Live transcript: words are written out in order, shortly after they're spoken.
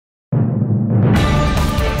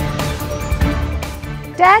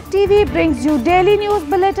Tag TV brings you daily news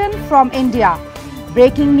bulletin from India.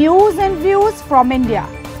 Breaking news and views from India.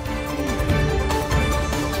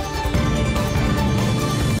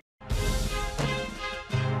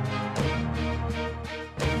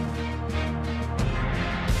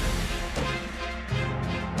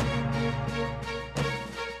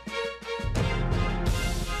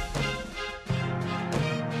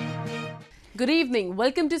 Good evening.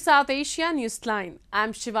 Welcome to South Asia Newsline.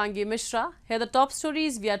 I'm Shivangi Mishra. Here are the top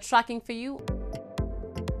stories we are tracking for you.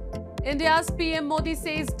 India's PM Modi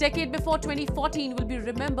says decade before 2014 will be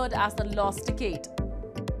remembered as the lost decade.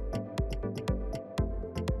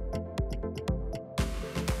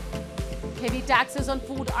 Heavy taxes on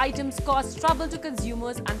food items cause trouble to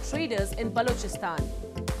consumers and traders in Balochistan.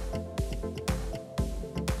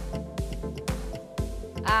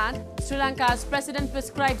 And Sri Lanka's president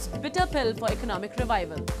prescribes bitter pill for economic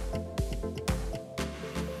revival.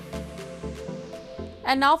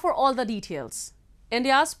 And now for all the details.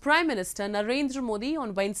 India's Prime Minister Narendra Modi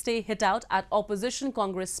on Wednesday hit out at opposition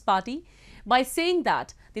Congress party by saying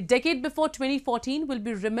that the decade before 2014 will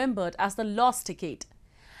be remembered as the lost decade,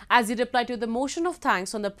 as he replied to the motion of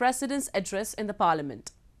thanks on the president's address in the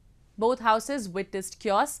parliament. Both houses witnessed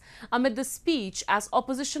chaos amid the speech as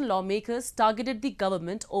opposition lawmakers targeted the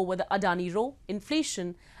government over the Adani row,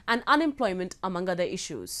 inflation and unemployment, among other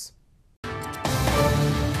issues.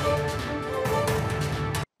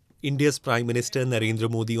 India's Prime Minister Narendra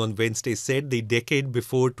Modi on Wednesday said the decade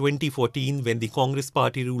before 2014, when the Congress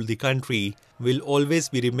party ruled the country, will always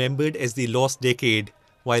be remembered as the lost decade,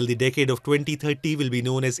 while the decade of 2030 will be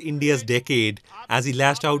known as India's decade, as he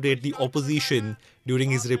lashed out at the opposition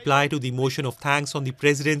during his reply to the motion of thanks on the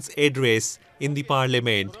president's address in the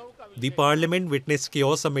parliament. The parliament witnessed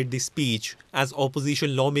chaos amid the speech as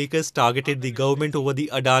opposition lawmakers targeted the government over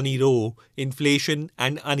the Adani row, inflation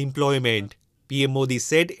and unemployment. PM Modi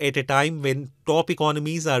said at a time when top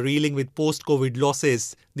economies are reeling with post-COVID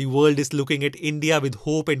losses, the world is looking at India with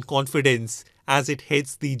hope and confidence as it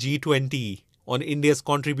heads the G20. On India's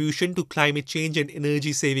contribution to climate change and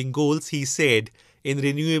energy-saving goals, he said, in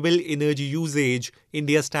renewable energy usage,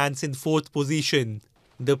 India stands in 4th position.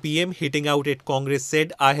 The PM hitting out at Congress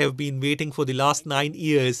said, I have been waiting for the last 9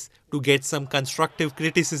 years to get some constructive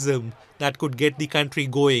criticism that could get the country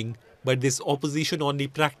going, but this opposition only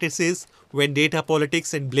practices vendetta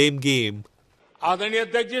politics and blame game. आदरणीय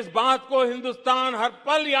अध्यक्ष, इस बात को हिंदुस्तान हर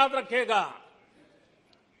पल याद रखेगा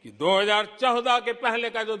कि 2014 के पहले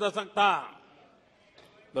का जो दशक था,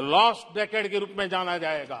 द लॉस्ट डेकेड के रूप में जाना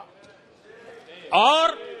जाएगा,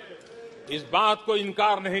 और इस बात को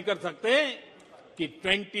इनकार नहीं कर सकते कि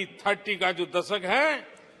 2030 का जो दशक है,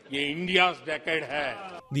 ये इंडिया's decade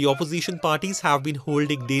है. The opposition parties have been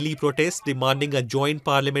holding daily protests demanding a joint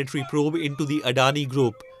parliamentary probe into the Adani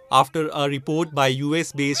Group after a report by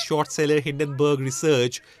US-based short seller Hindenburg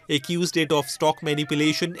Research accused it of stock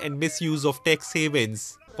manipulation and misuse of tax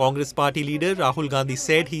havens. Congress party leader Rahul Gandhi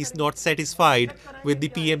said he is not satisfied with the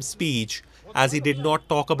PM's speech as he did not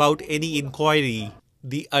talk about any inquiry.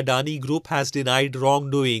 The Adani Group has denied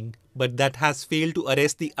wrongdoing, but that has failed to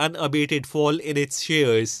arrest the unabated fall in its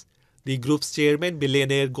shares. The group's chairman,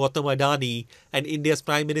 billionaire Gautam Adani, and India's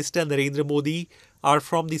Prime Minister Narendra Modi are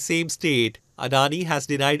from the same state. Adani has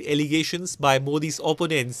denied allegations by Modi's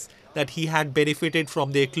opponents that he had benefited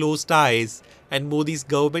from their close ties, and Modi's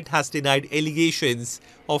government has denied allegations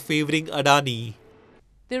of favouring Adani.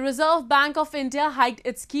 The Reserve Bank of India hiked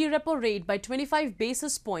its key repo rate by 25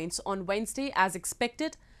 basis points on Wednesday as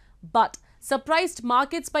expected, but surprised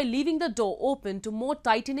markets by leaving the door open to more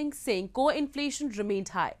tightening, saying core inflation remained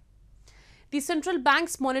high. The central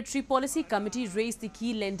bank's Monetary Policy Committee raised the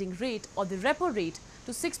key lending rate, or the repo rate,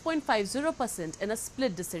 to 6.50% in a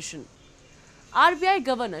split decision. RBI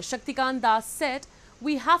Governor Shaktikant Das said,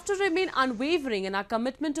 we have to remain unwavering in our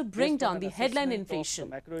commitment to bring down the headline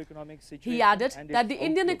inflation. He added that the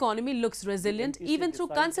Indian economy looks resilient even though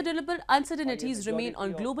considerable uncertainties remain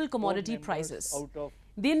on global commodity prices.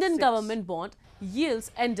 The Indian government bond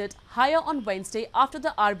yields ended higher on Wednesday after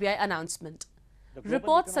the RBI announcement.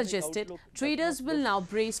 Reports suggested traders will now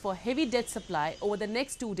brace for heavy debt supply over the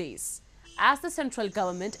next 2 days, as the central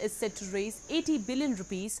government is set to raise 80 billion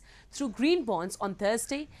rupees through green bonds on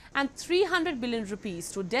Thursday and 300 billion rupees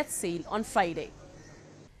through debt sale on Friday.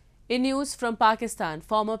 In news from Pakistan,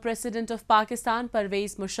 former President of Pakistan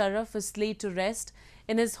Pervez Musharraf was laid to rest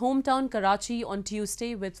in his hometown Karachi on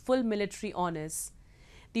Tuesday with full military honours.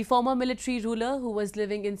 The former military ruler, who was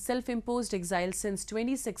living in self-imposed exile since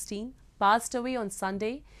 2016, passed away on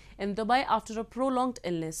Sunday in Dubai after a prolonged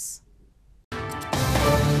illness.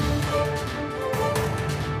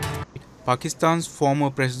 Pakistan's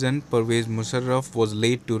former President Pervez Musharraf was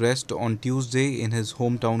laid to rest on Tuesday in his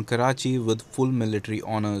hometown Karachi with full military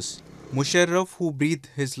honours. Musharraf, who breathed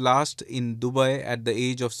his last in Dubai at the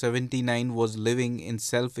age of 79, was living in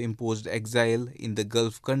self-imposed exile in the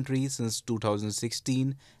Gulf country since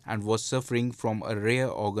 2016 and was suffering from a rare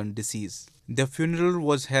organ disease. The funeral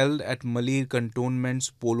was held at Malir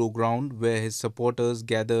Cantonment's Polo Ground, where his supporters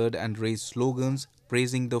gathered and raised slogans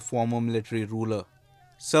praising the former military ruler.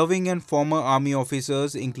 Serving and former army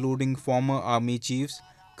officers, including former army chiefs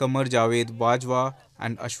Qamar Javed Bajwa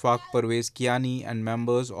and Ashfaq Parvez Kiani, and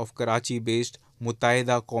members of Karachi-based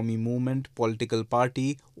Muttahida Qawmi Movement political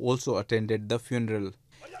party also attended the funeral.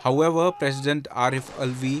 However, President Arif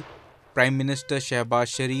Alvi, Prime Minister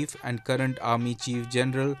Shehbaz Sharif and current Army Chief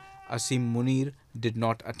General Asim Munir did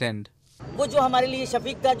not attend. वो जो हमारे लिए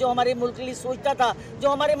शफीक था, जो हमारे मुल्क के लिए सोचता था, जो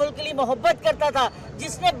हमारे मुल्क के लिए मोहब्बत करता था,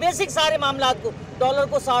 जिसने बेसिक सारे मामलात को डॉलर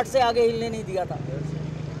को 60 से आगे हिलने नहीं दिया था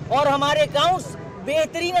और हमारे अकाउंट्स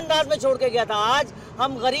बेहतरीन अंदाज में छोड़ के गया था। आज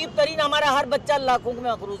हम गरीब तरीन, हमारा हर बच्चा लाखों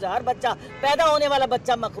में मकरूज है, हर बच्चा पैदा होने वाला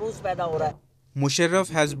बच्चा मकरूज पैदा हो रहा है। Musharraf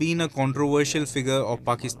has been a controversial figure of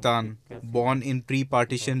Pakistan. Born in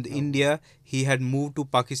pre-partitioned India, he had moved to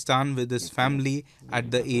Pakistan with his family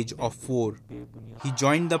at the age of 4. He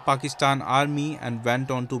joined the Pakistan Army and went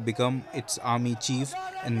on to become its army chief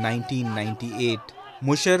in 1998.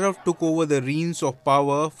 Musharraf took over the reins of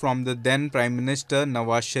power from the then Prime Minister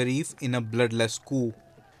Nawaz Sharif in a bloodless coup.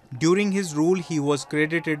 During his rule, he was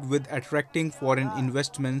credited with attracting foreign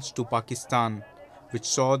investments to Pakistan, which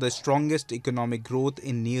saw the strongest economic growth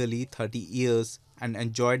in nearly 30 years and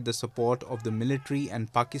enjoyed the support of the military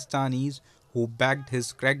and Pakistanis who backed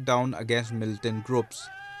his crackdown against militant groups.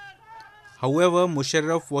 However,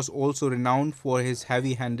 Musharraf was also renowned for his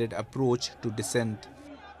heavy-handed approach to dissent.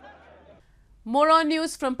 More on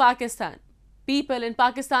news from Pakistan. People in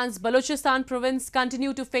Pakistan's Balochistan province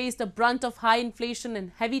continue to face the brunt of high inflation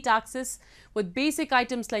and heavy taxes, with basic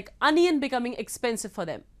items like onion becoming expensive for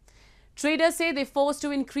them. Traders say they're forced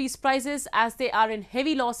to increase prices as they are in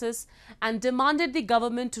heavy losses and demanded the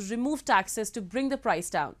government to remove taxes to bring the price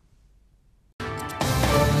down.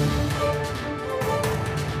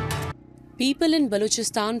 People in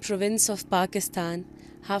Balochistan province of Pakistan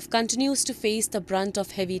have continues to face the brunt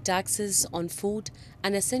of heavy taxes on food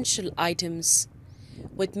and essential items.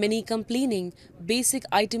 With many complaining, basic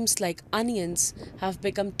items like onions have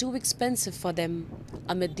become too expensive for them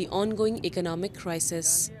amid the ongoing economic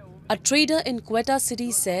crisis. A trader in Quetta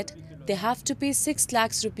city said they have to pay 6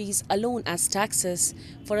 lakhs rupees alone as taxes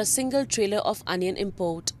for a single trailer of onion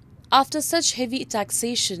import. After such heavy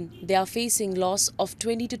taxation, they are facing loss of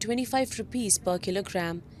 20 to 25 rupees per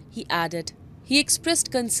kilogram, he added. He expressed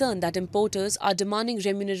concern that importers are demanding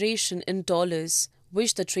remuneration in dollars,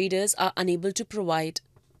 which the traders are unable to provide.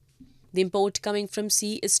 The import coming from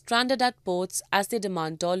sea is stranded at ports as they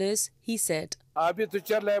demand dollars, he said. अभी तो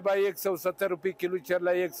चल रहा है भाई 170 रुपये kilo चल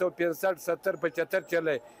रहा है 165 70 75 चल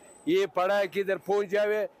रहा है ये पड़ा है कि इधर पहुंच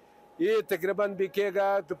जाए ये तकरीबन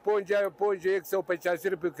बिकेगा तो पहुंच जाए 185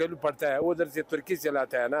 रुपये किलो पड़ता है उधर से तुर्की से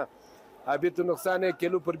लाता है ना अभी तो नुकसान है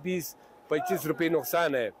किलो पर 20-25 रुपये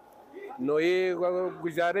नुकसान है नो ये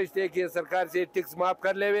गुजारिश है कि सरकार से टैक्स माफ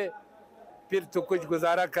कर लेवे फिर तो कुछ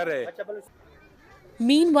गुजारा करे।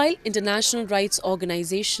 Meanwhile, international rights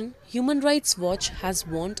organization Human Rights Watch has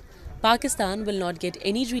warned Pakistan will not get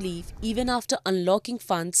any relief even after unlocking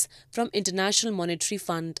funds from International Monetary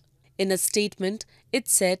Fund. In a statement, it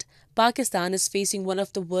said Pakistan is facing one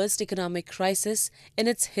of the worst economic crises in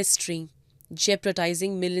its history,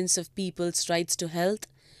 jeopardizing millions of people's rights to health,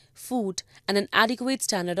 food and an adequate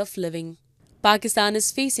standard of living. Pakistan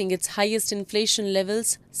is facing its highest inflation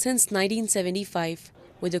levels since 1975,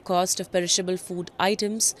 with the cost of perishable food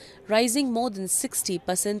items rising more than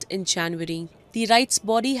 60% in January. The rights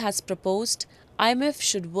body has proposed IMF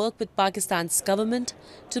should work with Pakistan's government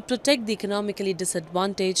to protect the economically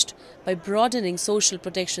disadvantaged by broadening social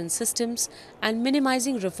protection systems and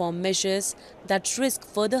minimizing reform measures that risk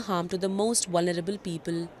further harm to the most vulnerable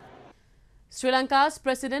people. Sri Lanka's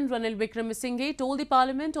President Ranil Wickremesinghe told the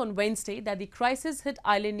parliament on Wednesday that the crisis-hit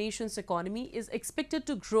island nation's economy is expected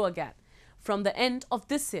to grow again from the end of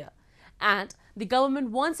this year, and the government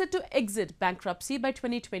wants it to exit bankruptcy by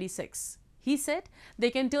 2026. He said they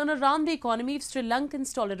can turn around the economy if Sri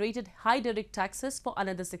Lankans tolerated high direct taxes for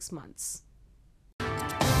another 6 months.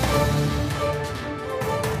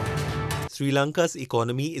 Sri Lanka's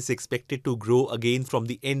economy is expected to grow again from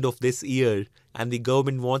the end of this year, and the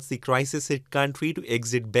government wants the crisis-hit country to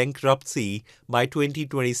exit bankruptcy by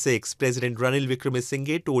 2026, President Ranil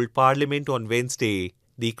Wickremesinghe told Parliament on Wednesday.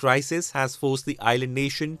 The crisis has forced the island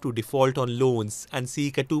nation to default on loans and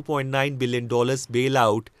seek a $2.9 billion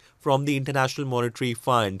bailout from the International Monetary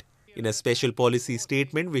Fund. In a special policy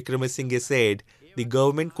statement, Wickremesinghe said the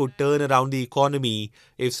government could turn around the economy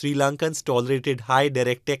if Sri Lankans tolerated high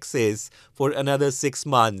direct taxes for another 6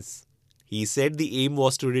 months. He said the aim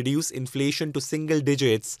was to reduce inflation to single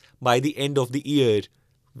digits by the end of the year.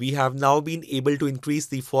 We have now been able to increase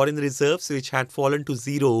the foreign reserves, which had fallen to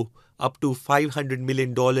zero, up to $500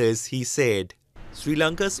 million, he said. Sri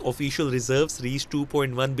Lanka's official reserves reached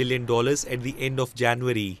 $2.1 billion at the end of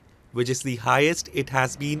January, which is the highest it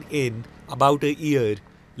has been in about a year,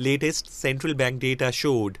 latest central bank data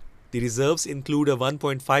showed. The reserves include a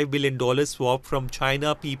 $1.5 billion swap from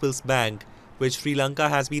China People's Bank, which Sri Lanka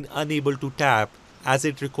has been unable to tap, as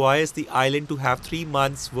it requires the island to have 3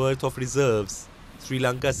 months' worth of reserves. Sri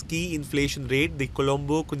Lanka's key inflation rate, the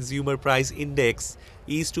Colombo Consumer Price Index,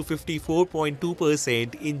 eased to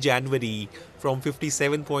 54.2% in January from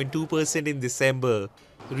 57.2% in December.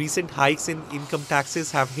 Recent hikes in income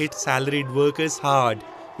taxes have hit salaried workers hard,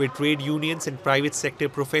 with trade unions and private sector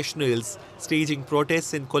professionals staging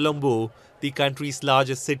protests in Colombo, the country's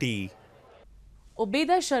largest city.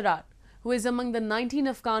 Obeda Sharar, who is among the 19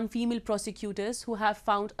 Afghan female prosecutors who have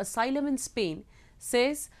found asylum in Spain,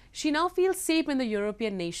 says she now feels safe in the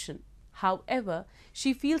European nation. However,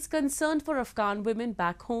 she feels concerned for Afghan women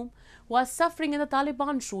back home who are suffering in the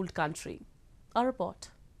Taliban-ruled country. A report.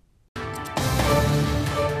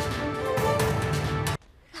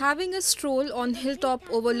 Having a stroll on hilltop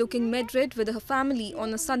overlooking Madrid with her family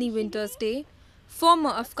on a sunny winter's day, former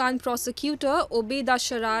Afghan prosecutor Obeda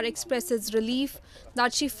Sharar expresses relief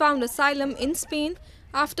that she found asylum in Spain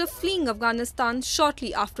after fleeing Afghanistan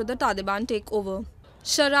shortly after the Taliban takeover.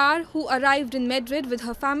 Sharar, who arrived in Madrid with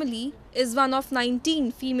her family, is one of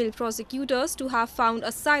 19 female prosecutors to have found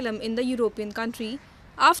asylum in the European country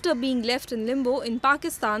after being left in limbo in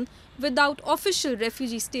Pakistan without official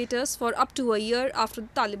refugee status for up to a year after the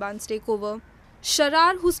Taliban's takeover.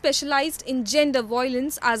 Sharar, who specialized in gender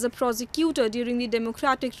violence as a prosecutor during the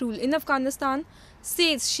democratic rule in Afghanistan,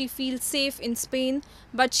 says she feels safe in Spain,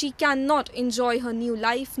 but she cannot enjoy her new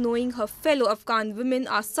life knowing her fellow Afghan women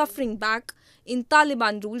are suffering back in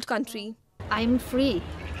Taliban-ruled country. I am free.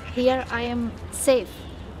 Here I am safe.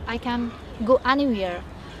 I can go anywhere.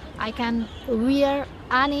 I can wear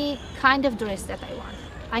any kind of dress that I want.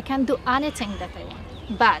 I can do anything that I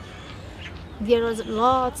want. But there are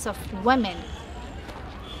lots of women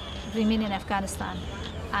remain in Afghanistan,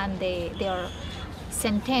 and they are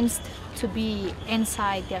sentenced to be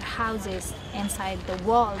inside their houses, inside the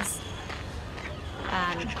walls.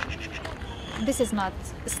 And this is not,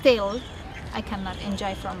 still I cannot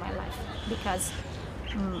enjoy from my life because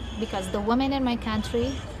the women in my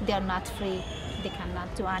country, they are not free. They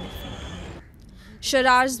cannot do anything.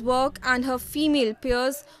 Sharar's work and her female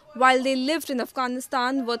peers while they lived in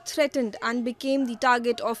Afghanistan were threatened and became the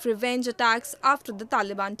target of revenge attacks after the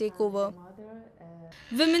Taliban takeover.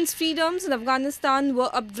 Women's freedoms in Afghanistan were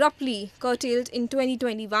abruptly curtailed in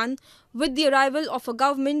 2021 with the arrival of a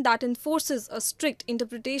government that enforces a strict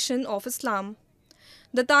interpretation of Islam.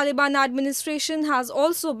 The Taliban administration has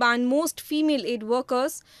also banned most female aid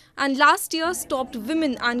workers and last year stopped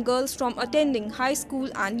women and girls from attending high school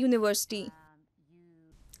and university.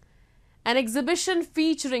 An exhibition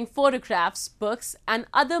featuring photographs, books and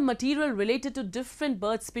other material related to different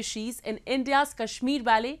bird species in India's Kashmir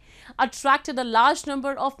Valley attracted a large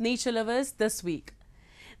number of nature lovers this week.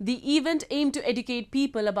 The event aimed to educate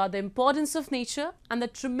people about the importance of nature and the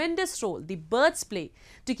tremendous role the birds play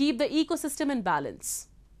to keep the ecosystem in balance.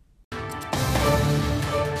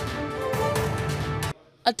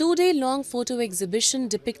 A 2-day-long photo exhibition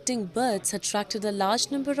depicting birds attracted a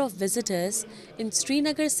large number of visitors in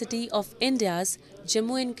Srinagar city of India's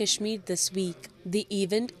Jammu and Kashmir this week. The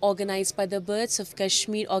event, organized by the Birds of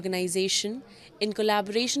Kashmir organization in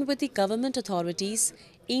collaboration with the government authorities,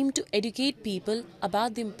 aimed to educate people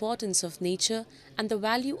about the importance of nature and the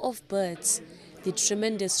value of birds, the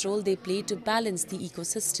tremendous role they play to balance the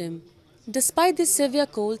ecosystem. Despite the severe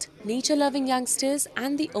cold, nature-loving youngsters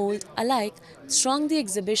and the old alike thronged the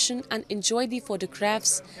exhibition and enjoyed the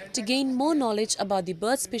photographs to gain more knowledge about the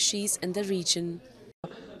bird species in the region.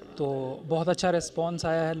 तो बहुत अच्छा response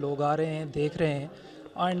आया है, लोग आ रहे हैं, देख रहे हैं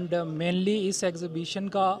एंड मेनली इस एग्जीबिशन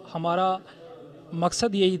का हमारा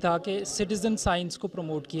मकसद यही था कि सिटीज़न साइंस को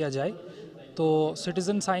प्रमोट किया जाए. तो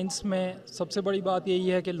सिटीजन साइंस में सबसे बड़ी बात यही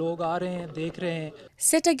है कि लोग आ रहे हैं, देख रहे हैं.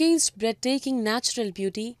 Set against breathtaking natural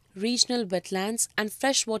beauty, regional wetlands and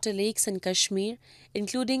freshwater lakes in Kashmir,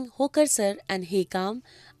 including Hokarsar and Hekam,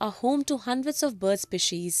 are home to hundreds of bird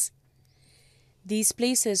species. These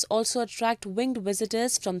places also attract winged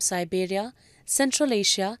visitors from Siberia, Central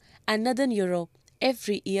Asia and Northern Europe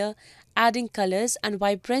every year, adding colours and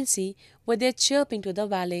vibrancy with their chirping to the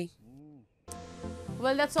valley.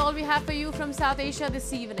 Well, that's all we have for you from South Asia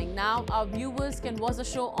this evening. Now, our viewers can watch the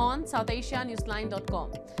show on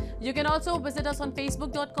southasianewsline.com. You can also visit us on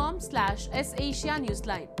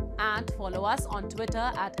facebook.com/SAsiaNewsline and follow us on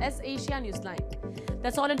Twitter @SAsiaNewsline.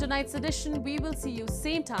 That's all in tonight's edition. We will see you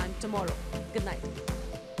same time tomorrow. Good night.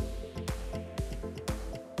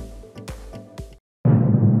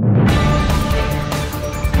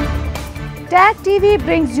 Tag TV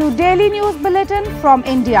brings you daily news bulletin from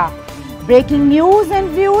India. Breaking news and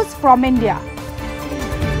views from India.